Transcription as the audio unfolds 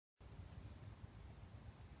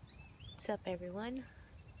up, everyone?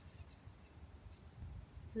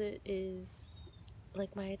 That is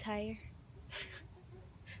like my attire.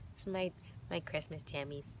 It's my Christmas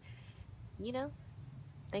jammies. You know,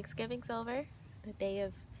 Thanksgiving's over. The day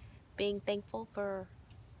of being thankful for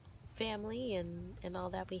family and all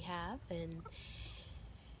that we have. And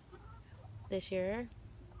this year,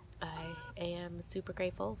 I am super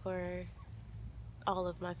grateful for all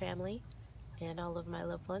of my family and all of my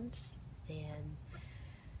loved ones, and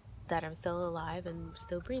that I'm still alive and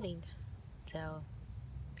still breathing. So,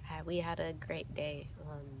 we had a great day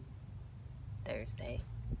on Thursday.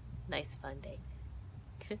 Nice, fun day.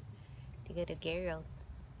 To go to Gerald.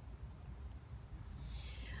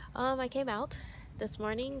 I came out this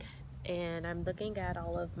morning and I'm looking at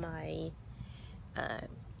all of my uh,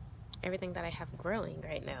 everything that I have growing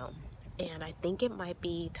right now, and I think it might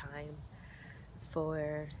be time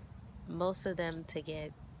for most of them to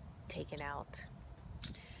get taken out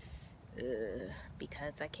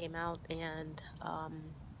because I came out and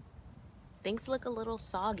things look a little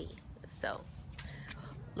soggy. So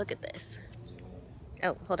look at this.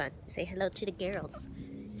 Oh, hold on. Say hello to the girls.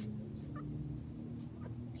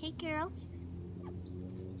 Hey, girls.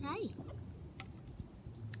 Hi.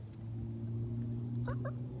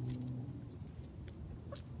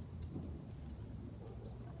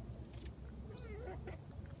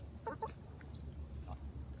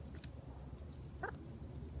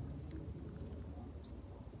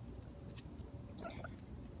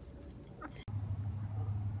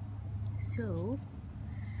 So,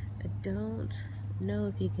 I don't know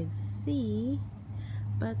if you can see,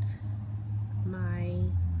 but my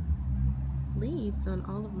leaves on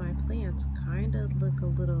all of my plants kind of look a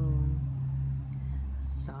little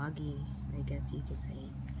soggy, I guess you could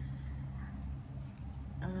say.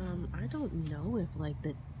 I don't know if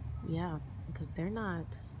yeah, because they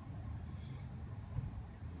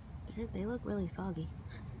look really soggy.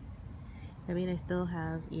 I mean, I still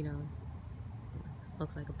have,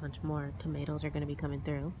 looks like a bunch more tomatoes are going to be coming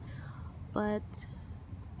through, but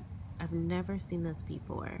I've never seen this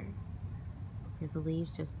before. The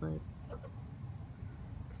leaves just look,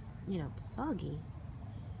 soggy.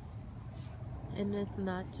 And it's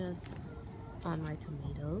not just on my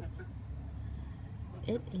tomatoes.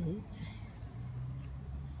 It is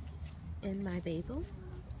in my basil.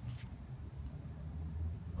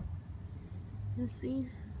 You see?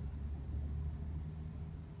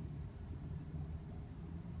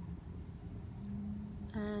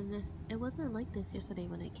 And it wasn't like this yesterday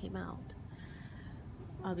when it came out.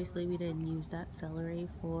 Obviously, we didn't use that celery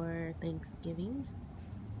for Thanksgiving.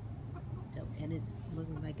 So, and it's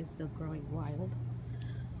looking like it's still growing wild.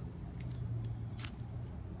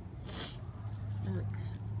 Look,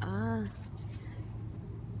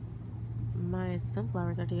 my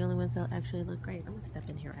sunflowers are the only ones that actually look great. I'm gonna step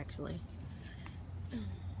in here actually.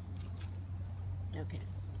 Okay,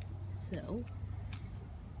 so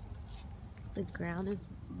the ground is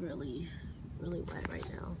really, really wet right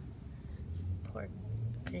now. Poor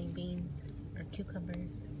green beans or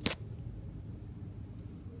cucumbers.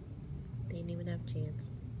 They didn't even have a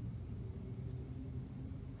chance.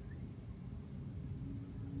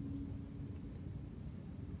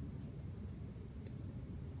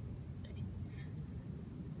 Okay.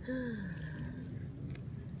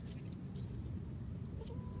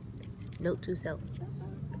 Note to self.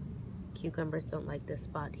 Cucumbers don't like this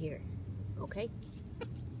spot here. Okay?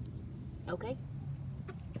 Okay?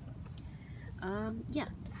 Yeah,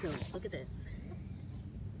 so look at this.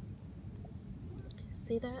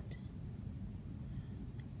 See that?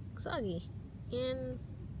 Soggy. And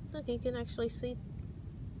look, you can actually see,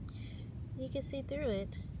 through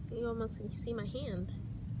it. You almost see my hand.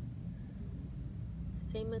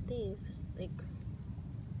 Same with these. Like,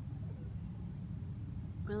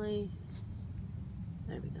 really,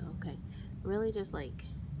 there we go, okay. Really just like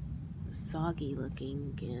soggy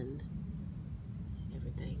looking and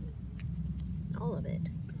everything. All of it.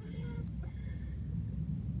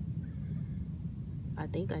 I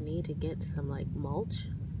think I need to get some like mulch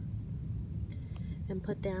and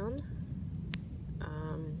put down.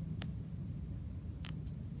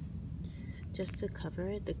 Just to cover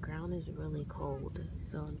it. The ground is really cold,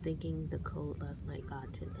 so I'm thinking the cold last night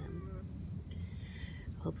got to them.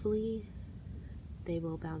 Hopefully they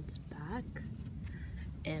will bounce back.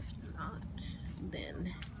 If not,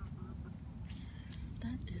 then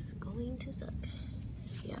that is going to suck.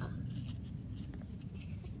 Yeah.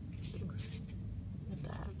 Look at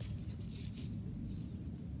that.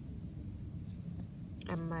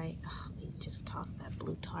 I might, let me just toss that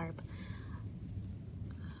blue tarp.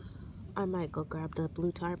 I might go grab the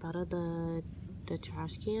blue tarp out of the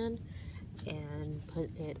trash can and put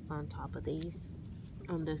it on top of these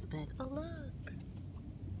on this bed. Oh, look.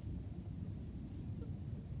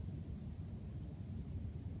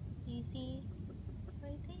 Do you see?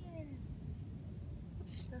 Right there.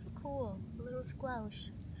 That's cool. A little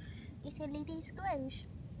squash. It's a little squash.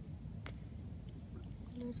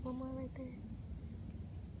 There's one more right there.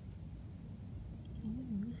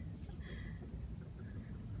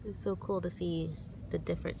 It's so cool to see the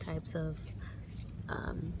different types of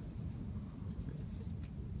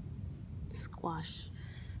squash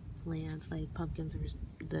plants, like pumpkins are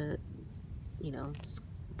the, you know,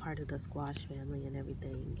 part of the squash family and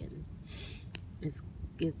everything, and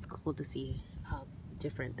it's cool to see how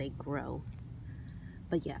different they grow.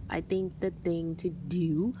 But yeah, I think the thing to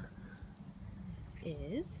do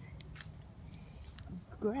is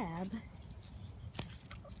grab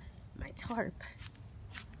my tarp.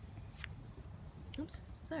 Oops,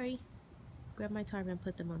 sorry. Grab my tarp and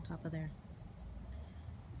put them on top of there.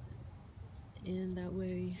 And that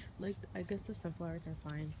way, like, I guess the sunflowers are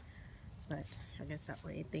fine, but I guess that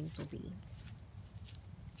way things will be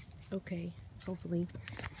okay, hopefully.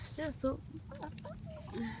 Yeah, so,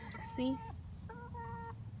 see?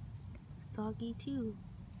 Soggy too.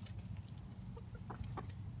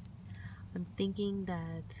 I'm thinking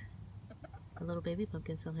that a little baby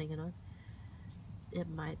pumpkin still hanging on.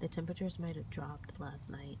 The temperatures might have dropped last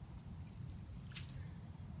night.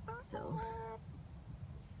 So,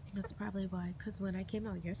 that's probably why, because when I came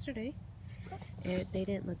out yesterday, they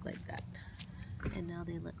didn't look like that. And now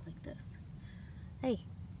they look like this. Hey.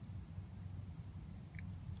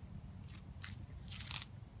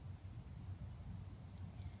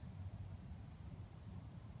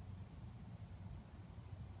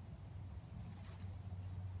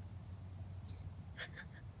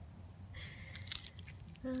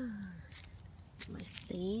 My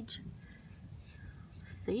sage.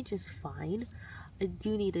 Sage is fine. I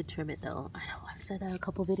do need to trim it though. I know I've said that a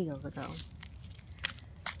couple videos ago.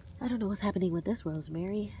 I don't know what's happening with this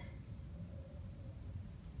rosemary.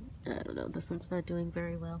 I don't know. This one's not doing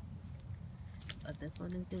very well. But this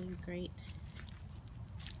one is doing great.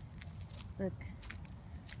 Look.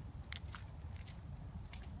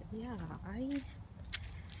 Yeah,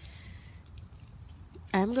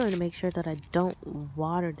 I'm going to make sure that I don't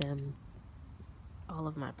water them. All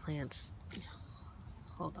of my plants.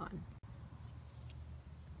 Hold on.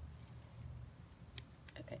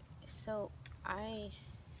 Okay, so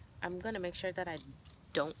I'm gonna make sure that I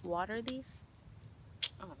don't water these.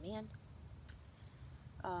 Oh man.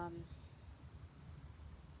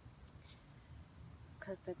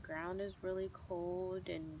 Because the ground is really cold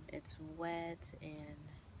and it's wet, and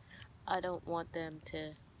I don't want them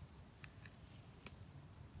to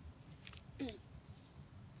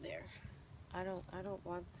there. I don't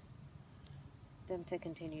want them to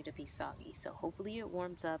continue to be soggy. So hopefully it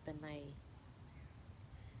warms up and I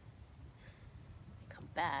come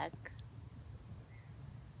back.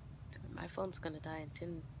 My phone's gonna die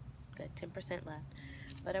in got 10% left.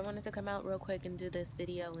 But I wanted to come out real quick and do this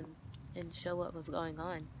video and show what was going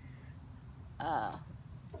on.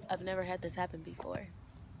 I've never had this happen before.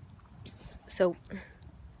 So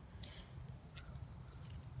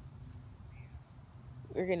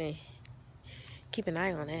we're gonna keep an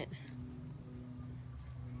eye on it.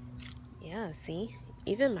 Yeah, see?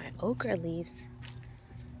 Even my okra leaves.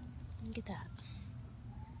 Look at that.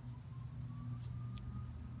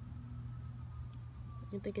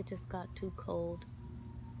 I think it just got too cold.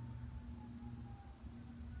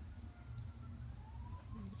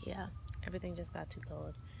 Yeah, everything just got too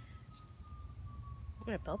cold.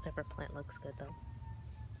 My bell pepper plant looks good though.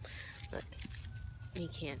 Look, you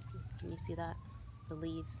can't. Can you see that? The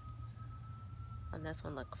leaves on this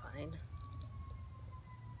one look fine.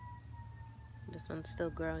 This one's still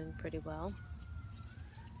growing pretty well.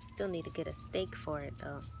 Still need to get a stake for it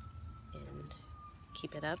though and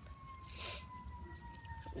keep it up.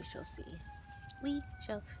 We shall see. We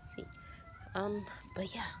shall see.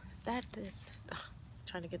 But yeah, that is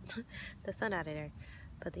trying to get the sun out of there.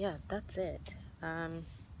 But yeah, that's it. I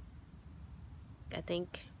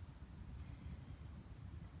think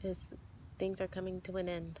things are coming to an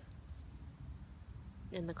end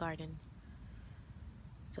in the garden.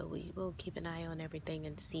 So we will keep an eye on everything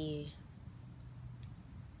and see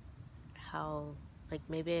how, like,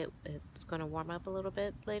 maybe it's gonna warm up a little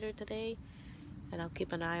bit later today, and I'll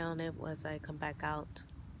keep an eye on it as I come back out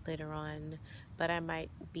later on. But I might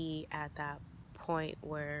be at that point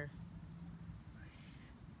where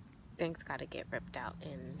things gotta get ripped out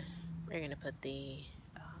and we're gonna put the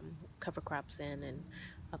cover crops in, and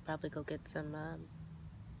I'll probably go get some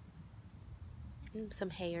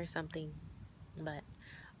hay or something. But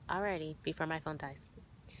Alrighty, before my phone dies,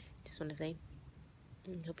 just want to say,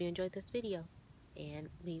 hope you enjoyed this video, and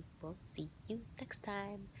we will see you next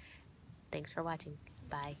time. Thanks for watching.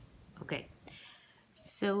 Bye. Okay,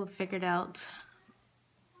 so figured out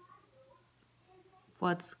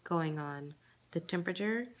what's going on. The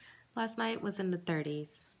temperature last night was in the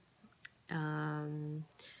 30s. And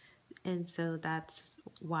so that's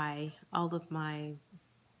why all of my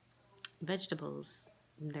vegetables,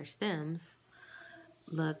 their stems,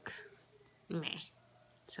 look meh.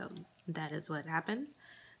 So that is what happened.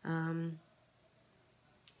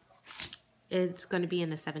 It's going to be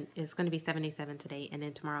it's going to be 77 today, and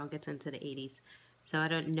then tomorrow it gets into the 80s. So I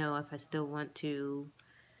don't know if I still want to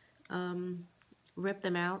rip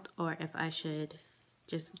them out, or if I should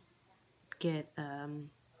just get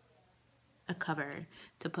a cover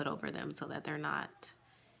to put over them so that they're not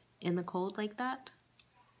in the cold like that.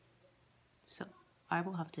 So I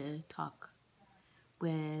will have to talk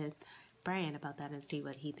with Brian about that and see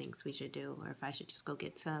what he thinks we should do, or if I should just go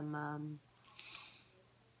get some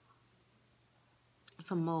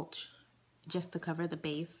mulch just to cover the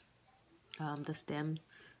base, the stems,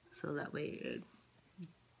 so that way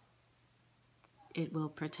it will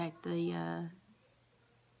protect the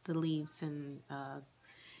leaves and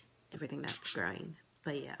everything that's growing.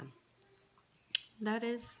 But yeah, that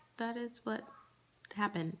is what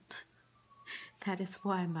happened. That is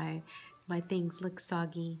why my things look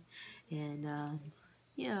soggy, and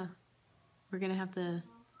yeah, we're gonna have to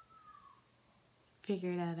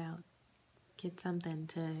figure that out. Get something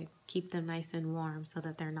to keep them nice and warm so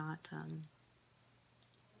that they're not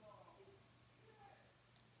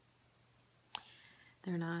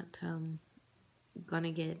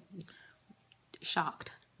gonna get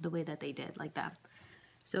shocked the way that they did like that.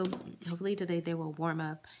 So hopefully today they will warm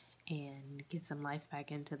up and get some life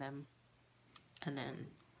back into them. And then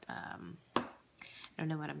I don't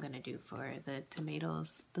know what I'm gonna do for the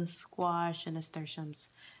tomatoes, the squash, and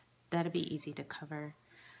nasturtiums. That'll be easy to cover.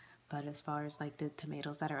 But as far as like the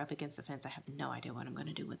tomatoes that are up against the fence, I have no idea what I'm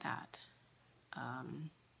gonna do with that. I'll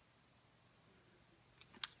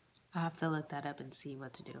have to look that up and see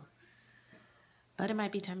what to do. But it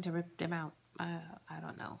might be time to rip them out. I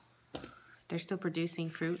don't know. They're still producing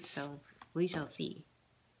fruit, so we shall see.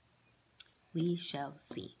 We shall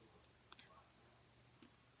see.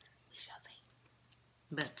 We shall see.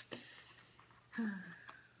 But,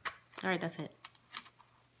 alright, that's it.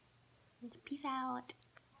 Peace out.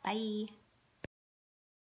 Bye.